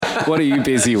What are you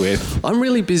busy with? I'm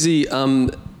really busy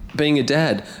being a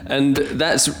dad, and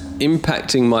that's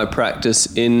impacting my practice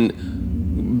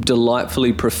in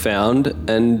delightfully profound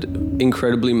and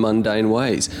incredibly mundane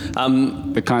ways.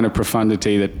 The kind of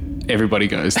profundity that everybody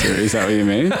goes through. Is that what you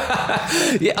mean?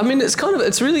 Yeah, I mean,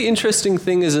 it's a really interesting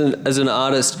thing as an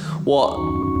artist, what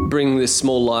bringing this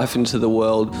small life into the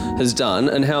world has done,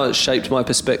 and how it's shaped my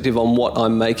perspective on what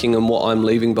I'm making and what I'm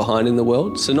leaving behind in the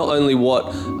world. So not only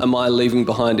what am I leaving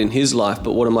behind in his life,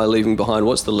 but what am I leaving behind?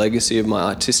 What's the legacy of my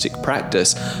artistic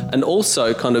practice? And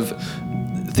also kind of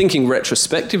thinking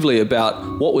retrospectively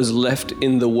about what was left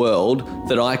in the world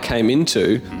that I came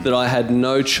into, that I had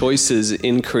no choices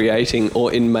in creating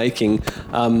or in making,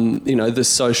 the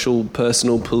social,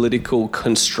 personal, political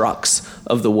constructs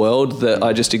of the world that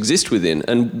I just exist within.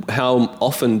 And how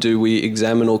often do we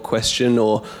examine or question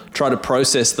or try to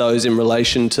process those in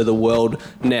relation to the world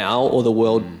now or the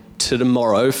world to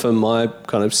tomorrow for my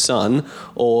kind of son,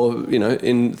 or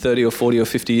in 30 or 40 or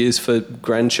 50 years for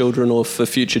grandchildren or for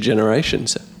future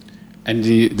generations. And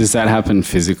does that happen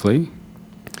physically?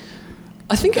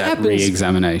 I think it happens.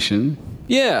 Re-examination?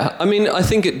 Yeah, I mean, I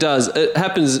think it does. It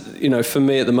happens, for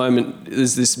me at the moment,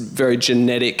 there's this very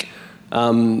genetic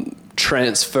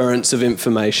transference of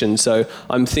information. So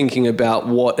I'm thinking about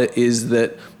what it is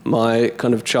that my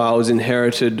kind of child's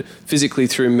inherited physically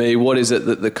through me. What is it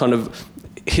that the kind of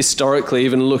historically,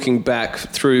 even looking back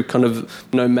through kind of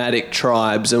nomadic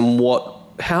tribes, and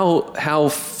how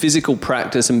physical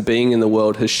practice and being in the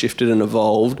world has shifted and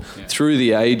evolved through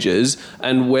the ages,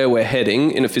 and where we're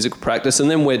heading in a physical practice, and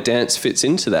then where dance fits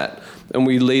into that. And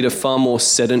we lead a far more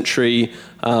sedentary,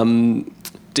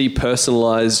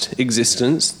 depersonalized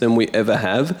existence than we ever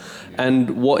have.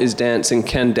 And what is dance, and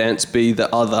can dance be the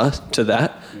other to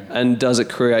that? And does it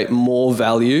create more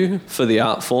value for the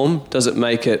art form? Does it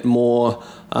make it more,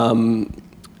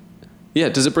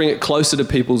 does it bring it closer to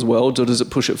people's worlds, or does it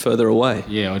push it further away?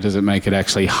 Yeah, or does it make it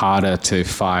actually harder to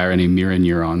fire any mirror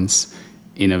neurons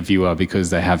in a viewer because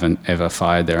they haven't ever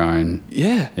fired their own?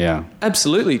 Yeah,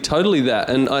 absolutely, totally that.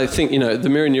 And I think, the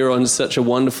mirror neuron is such a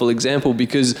wonderful example,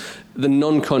 because the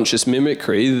non-conscious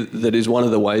mimicry that is one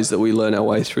of the ways that we learn our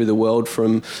way through the world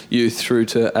from youth through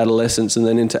to adolescence and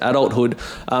then into adulthood.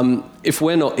 If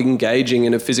we're not engaging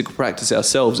in a physical practice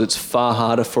ourselves, it's far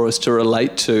harder for us to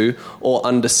relate to or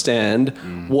understand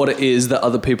what it is that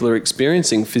other people are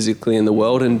experiencing physically in the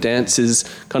world. And dance is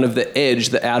kind of the edge,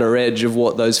 the outer edge of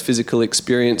what those physical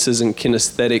experiences and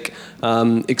kinesthetic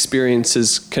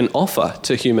experiences can offer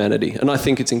to humanity. And I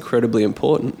think it's incredibly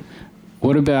important.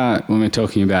 What about when we're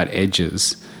talking about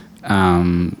edges,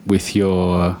 with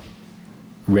your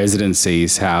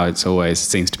residencies, how it's always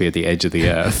seems to be at the edge of the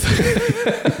earth?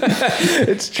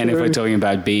 It's true. And if we're talking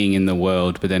about being in the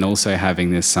world, but then also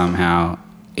having this somehow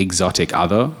exotic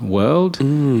other world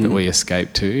that we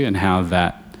escape to, and how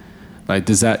that,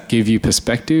 does that give you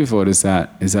perspective, or is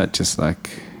that just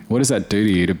what does that do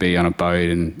to you to be on a boat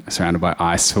and surrounded by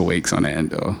ice for weeks on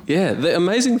end? Or the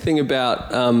amazing thing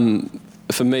about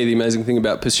for me, the amazing thing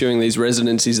about pursuing these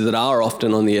residencies that are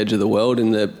often on the edge of the world,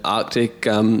 in the Arctic,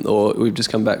 or we've just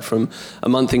come back from a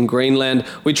month in Greenland,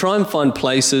 we try and find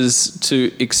places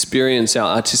to experience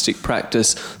our artistic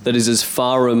practice that is as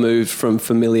far removed from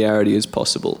familiarity as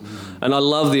possible. And I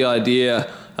love the idea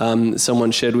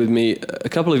someone shared with me a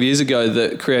couple of years ago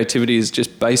that creativity is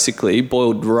just basically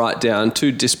boiled right down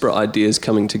to disparate ideas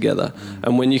coming together.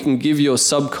 And when you can give your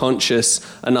subconscious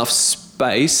enough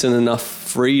space and enough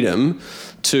freedom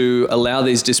to allow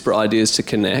these disparate ideas to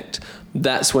connect,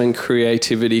 that's when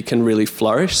creativity can really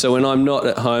flourish. So when I'm not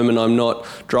at home and I'm not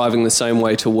driving the same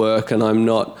way to work and I'm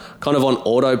not kind of on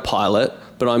autopilot,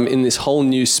 but I'm in this whole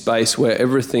new space where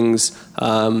everything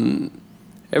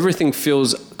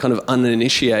feels kind of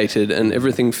uninitiated and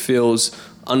everything feels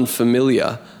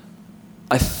unfamiliar,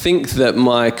 I think that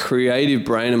my creative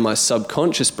brain and my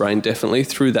subconscious brain definitely,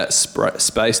 through that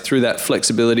space, through that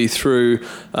flexibility, through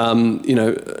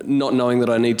not knowing that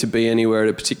I need to be anywhere at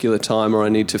a particular time or I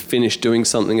need to finish doing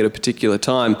something at a particular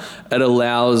time, it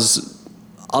allows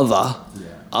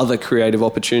other creative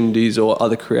opportunities or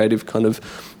other creative kind of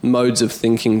modes of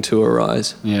thinking to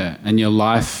arise. Yeah, and your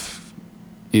life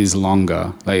is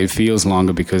longer. It feels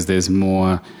longer because there's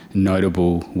more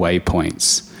notable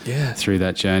waypoints through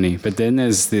that journey. But then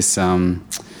there's this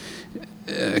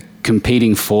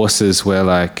competing forces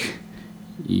where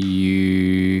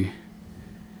you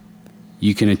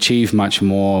can achieve much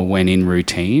more when in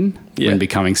routine, when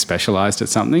becoming specialized at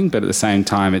something, but at the same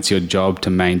time it's your job to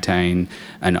maintain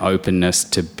an openness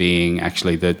to being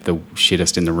actually the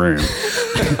shittest in the room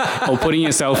or putting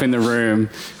yourself in the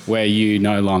room where you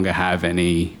no longer have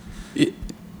any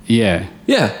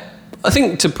I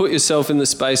think to put yourself in the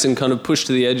space and kind of push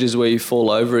to the edges where you fall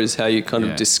over is how you kind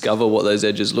of discover what those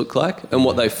edges look like and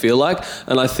what they feel like.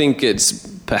 And I think it's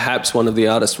perhaps one of the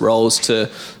artist's roles to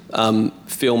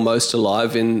feel most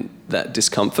alive in that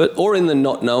discomfort or in the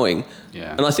not knowing.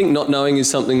 Yeah. And I think not knowing is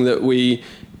something that we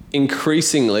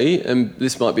increasingly, and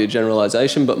this might be a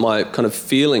generalization, but my kind of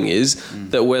feeling is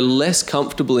that we're less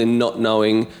comfortable in not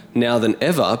knowing now than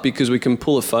ever, because we can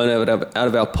pull a phone out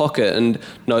of our pocket and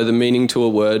know the meaning to a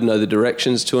word, know the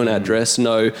directions to an address,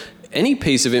 know any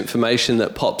piece of information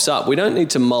that pops up. We don't need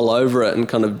to mull over it and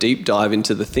kind of deep dive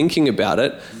into the thinking about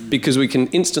it, because we can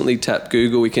instantly tap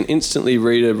Google, we can instantly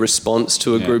read a response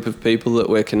to a group of people that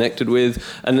we're connected with,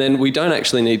 and then we don't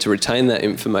actually need to retain that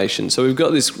information. So we've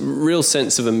got this real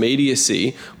sense of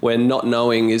immediacy where not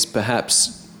knowing is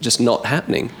perhaps just not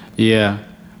happening. Yeah.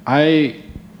 I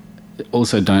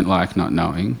also don't like not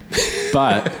knowing,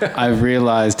 but I've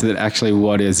realized that actually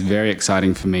what is very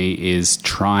exciting for me is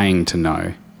trying to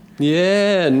know.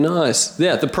 Yeah, nice.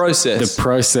 Yeah, the process. The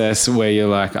process where you're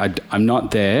like, I'm not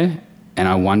there and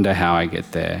I wonder how I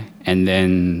get there. And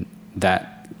then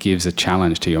that gives a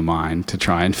challenge to your mind to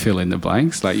try and fill in the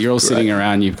blanks. Like you're all sitting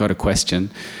around, you've got a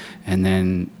question, and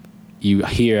then you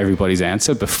hear everybody's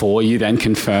answer before you then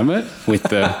confirm it with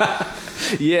the,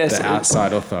 the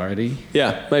outside authority.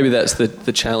 Yeah, maybe that's the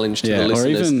challenge to the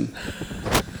listeners. Or even,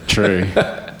 true.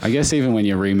 I guess even when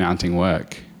you're remounting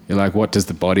work, you're like, what does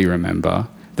the body remember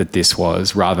that this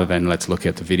was, rather than let's look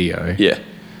at the video. Yeah,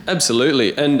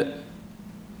 absolutely. And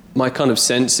my kind of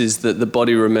sense is that the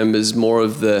body remembers more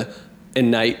of the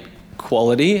innate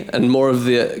quality and more of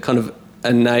the kind of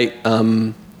innate,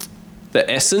 the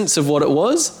essence of what it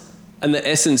was. And the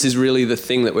essence is really the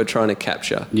thing that we're trying to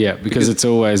capture. Yeah, because it's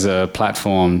always a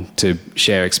platform to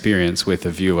share experience with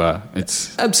a viewer.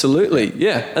 It's absolutely,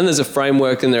 yeah. And there's a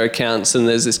framework and there are accounts and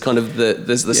there's this kind of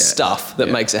there's the stuff that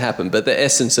makes it happen. But the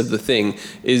essence of the thing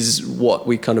is what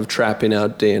we kind of trap in our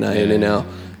DNA and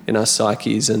in our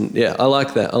psyches. And yeah, I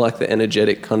like that. I like the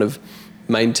energetic kind of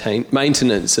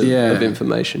maintenance of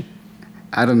information.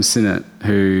 Adam Sinnott,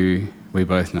 who we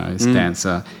both know, is a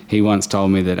dancer, he once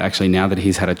told me that actually now that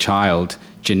he's had a child,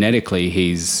 genetically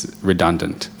he's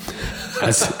redundant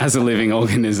as a living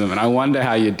organism. And I wonder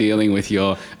how you're dealing with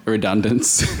your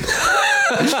redundance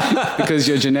because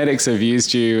your genetics have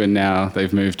used you and now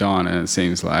they've moved on, and it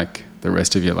seems like the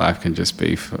rest of your life can just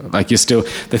be like you're still,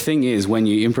 the thing is when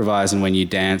you improvise and when you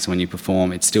dance, when you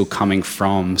perform, it's still coming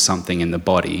from something in the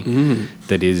body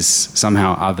that is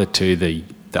somehow other to the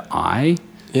I.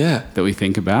 Yeah. That we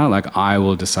think about. Like, I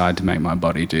will decide to make my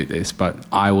body do this, but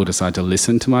I will decide to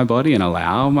listen to my body and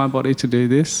allow my body to do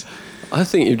this. I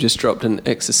think you've just dropped an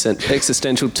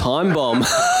existential time bomb.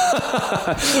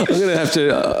 I'm going to have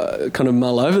to kind of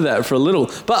mull over that for a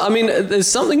little. But, I mean, there's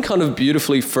something kind of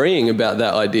beautifully freeing about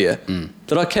that idea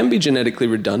that I can be genetically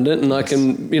redundant and I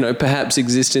can, perhaps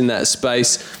exist in that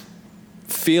space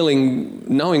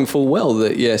knowing full well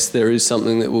that, yes, there is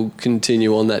something that will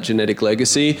continue on that genetic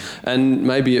legacy, and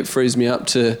maybe it frees me up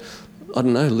to, I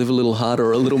don't know, live a little harder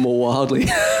or a little more wildly.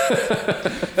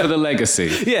 For the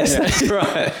legacy. Yes, that's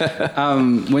right.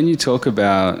 When you talk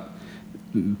about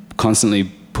constantly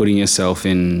putting yourself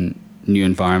in new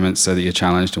environments so that you're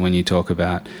challenged, and when you talk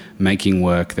about making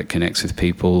work that connects with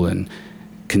people and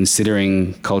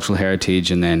considering cultural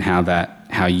heritage and then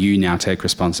how you now take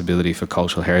responsibility for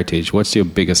cultural heritage, what's your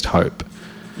biggest hope?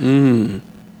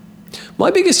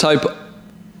 My biggest hope,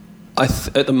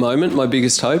 at the moment, my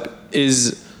biggest hope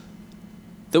is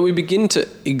that we begin to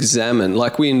examine,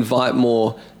 like we invite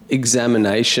more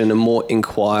examination and more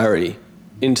inquiry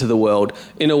into the world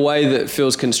in a way that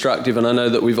feels constructive. And I know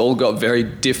that we've all got very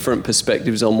different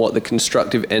perspectives on what the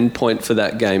constructive endpoint for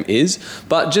that game is,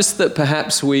 but just that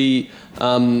perhaps we...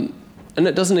 and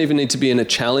it doesn't even need to be in a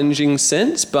challenging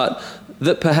sense, but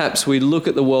that perhaps we look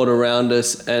at the world around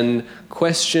us and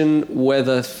question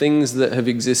whether things that have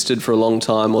existed for a long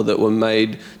time or that were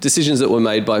made, decisions that were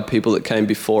made by people that came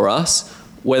before us,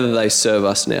 whether they serve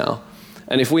us now.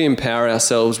 And if we empower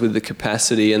ourselves with the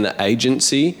capacity and the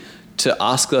agency to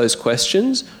ask those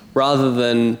questions, rather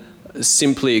than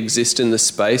simply exist in the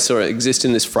space or exist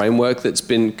in this framework that's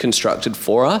been constructed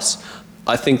for us,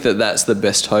 I think that that's the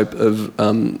best hope of,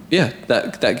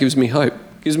 that gives me hope.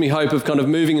 Gives me hope of kind of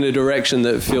moving in a direction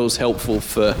that feels helpful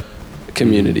for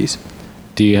communities.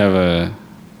 Do you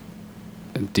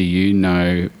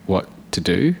know what to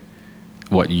do?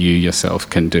 What you yourself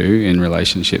can do in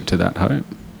relationship to that hope?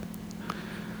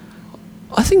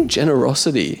 I think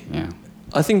generosity. Yeah.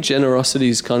 I think generosity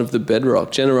is kind of the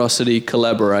bedrock. Generosity,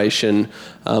 collaboration,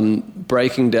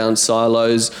 breaking down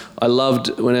silos. I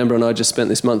loved when Amber and I just spent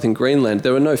this month in Greenland.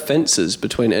 There were no fences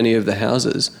between any of the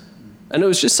houses. And it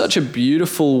was just such a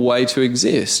beautiful way to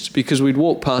exist, because we'd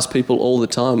walk past people all the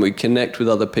time. We'd connect with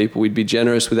other people. We'd be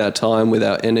generous with our time, with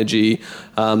our energy.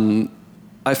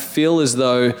 I feel as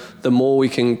though the more we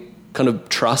can kind of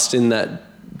trust in that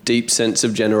deep sense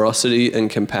of generosity and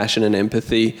compassion and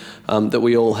empathy that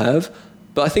we all have.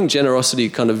 But I think generosity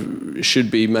kind of should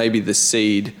be maybe the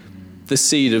seed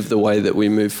of the way that we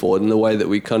move forward and the way that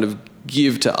we kind of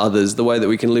give to others, the way that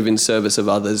we can live in service of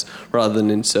others rather than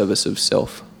in service of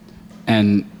self.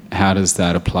 And how does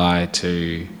that apply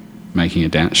to making a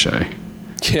dance show?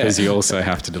 Yeah. Because you also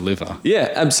have to deliver.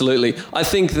 Yeah, absolutely. I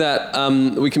think that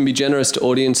we can be generous to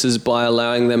audiences by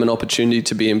allowing them an opportunity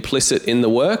to be implicit in the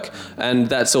work, and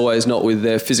that's always not with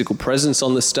their physical presence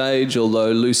on the stage,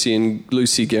 although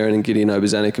Lucy Guerin and Gideon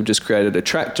Oberzanik have just created a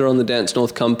tractor on the Dance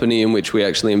North Company in which we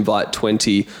actually invite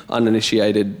 20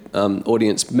 uninitiated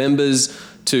audience members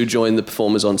to join the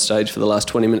performers on stage for the last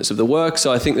 20 minutes of the work.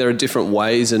 So I think there are different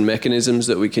ways and mechanisms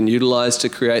that we can utilise to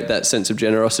create that sense of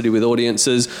generosity with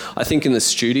audiences. I think in the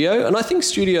studio, and I think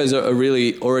studios are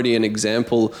really already an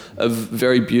example of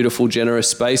very beautiful, generous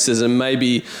spaces, and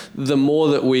maybe the more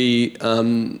that we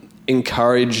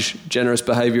encourage generous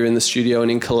behaviour in the studio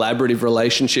and in collaborative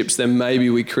relationships, then maybe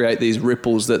we create these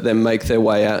ripples that then make their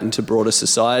way out into broader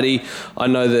society. I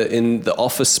know that in the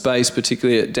office space,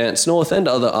 particularly at Dance North and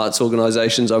other arts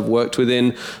organisations I've worked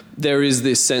within, there is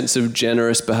this sense of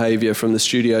generous behaviour from the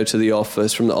studio to the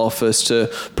office, from the office to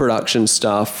production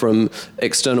staff, from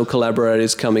external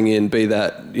collaborators coming in, be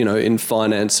that, you know, in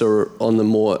finance or on the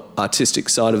more artistic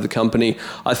side of the company.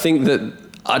 I think that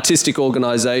artistic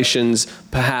organisations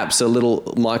perhaps are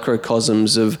little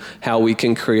microcosms of how we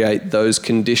can create those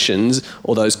conditions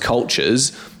or those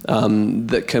cultures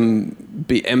that can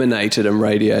be emanated and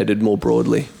radiated more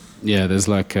broadly. Yeah, there's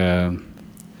like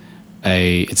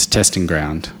it's a testing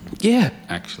ground. Yeah.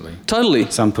 Actually.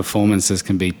 Totally. Some performances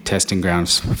can be testing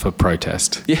grounds for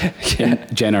protest. Yeah.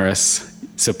 Generous,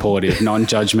 supportive,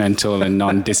 non-judgmental and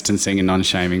non-distancing and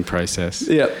non-shaming process.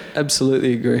 Yeah,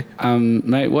 absolutely agree.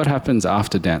 Mate, what happens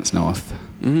after Dance North?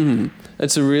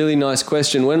 That's a really nice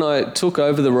question. When I took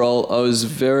over the role, I was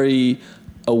very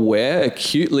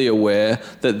acutely aware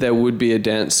that there would be a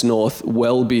Dance North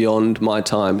well beyond my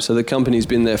time. So the company's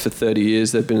been there for 30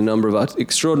 years. There have been a number of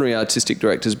extraordinary artistic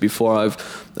directors before I've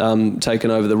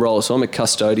taken over the role. So I'm a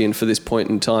custodian for this point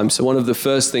in time. So one of the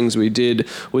first things we did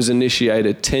was initiate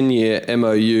a 10-year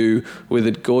MOU with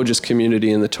a gorgeous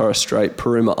community in the Torres Strait,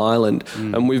 Paruma Island.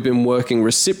 And we've been working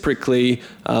reciprocally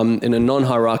in a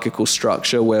non-hierarchical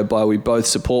structure whereby we both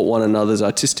support one another's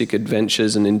artistic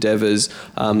adventures and endeavours.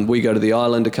 We go to the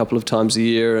island a couple of times a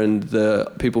year, and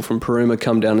the people from Paruma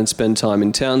come down and spend time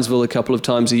in Townsville a couple of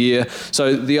times a year.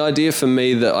 So the idea for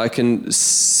me that I can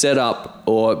set up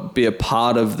or be a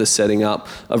part of the setting up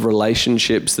of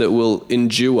relationships that will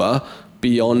endure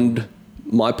beyond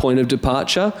my point of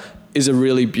departure is a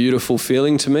really beautiful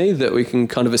feeling to me, that we can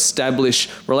kind of establish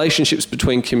relationships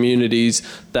between communities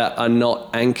that are not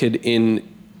anchored in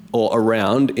or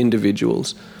around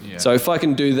individuals. Yeah. So if I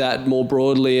can do that more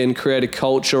broadly and create a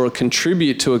culture or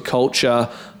contribute to a culture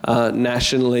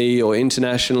nationally or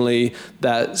internationally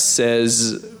that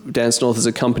says Dance North as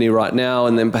a company right now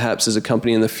and then perhaps as a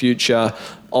company in the future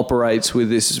operates with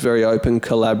this very open,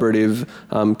 collaborative,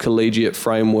 collegiate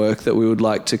framework that we would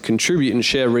like to contribute and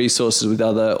share resources with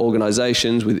other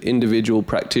organisations, with individual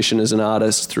practitioners and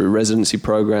artists through residency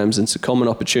programs and secondment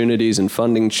opportunities and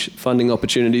funding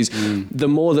opportunities. The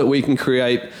more that we can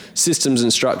create systems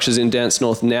and structures in Dance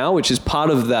North now, which is part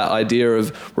of that idea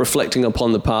of reflecting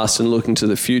upon the past and looking to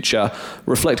the future,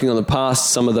 reflecting on the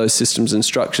past, some of those systems and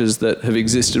structures that have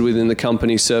existed within the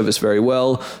company serve us very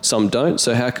well, some don't.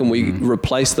 So how can we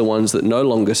replace the ones that no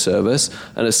longer serve us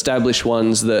and establish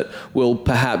ones that will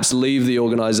perhaps leave the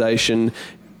organisation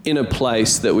in a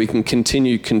place that we can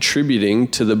continue contributing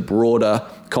to the broader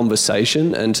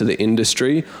conversation and to the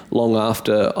industry long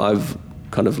after I've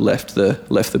kind of left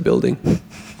the building.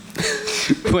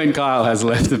 When Kyle has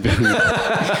left the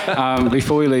building.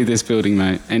 Before we leave this building,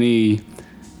 mate, any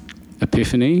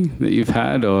epiphany that you've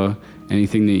had or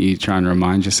anything that you try and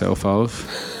remind yourself of?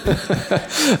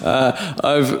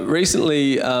 I've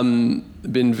recently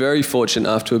been very fortunate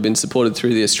enough to have been supported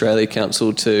through the Australia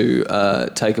Council to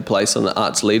take a place on the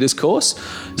Arts Leaders course.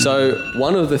 So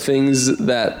one of the things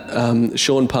that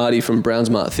Sean Pardey from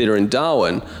Brownsmart Theatre in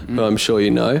Darwin, who I'm sure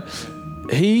you know,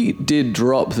 he did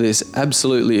drop this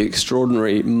absolutely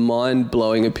extraordinary,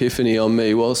 mind-blowing epiphany on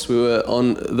me whilst we were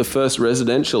on the first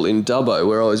residential in Dubbo,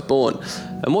 where I was born.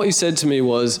 And what he said to me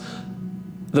was,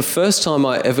 the first time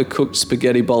I ever cooked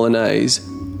spaghetti bolognese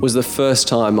was the first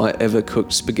time I ever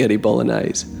cooked spaghetti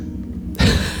bolognese.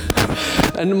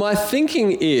 And my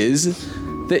thinking is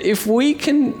that if we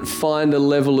can find a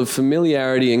level of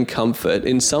familiarity and comfort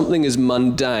in something as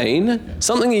mundane,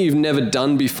 something that you've never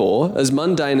done before, as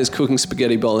mundane as cooking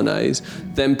spaghetti bolognese,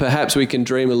 then perhaps we can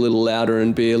dream a little louder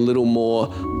and be a little more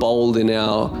bold in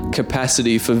our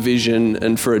capacity for vision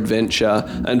and for adventure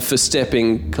and for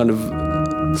stepping kind of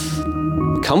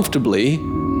comfortably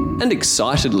and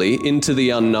excitedly into the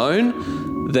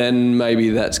unknown. Then maybe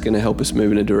that's going to help us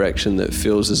move in a direction that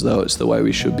feels as though it's the way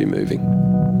we should be moving.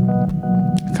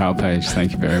 Carl Page,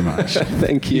 thank you very much.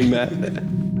 Thank you, Matt.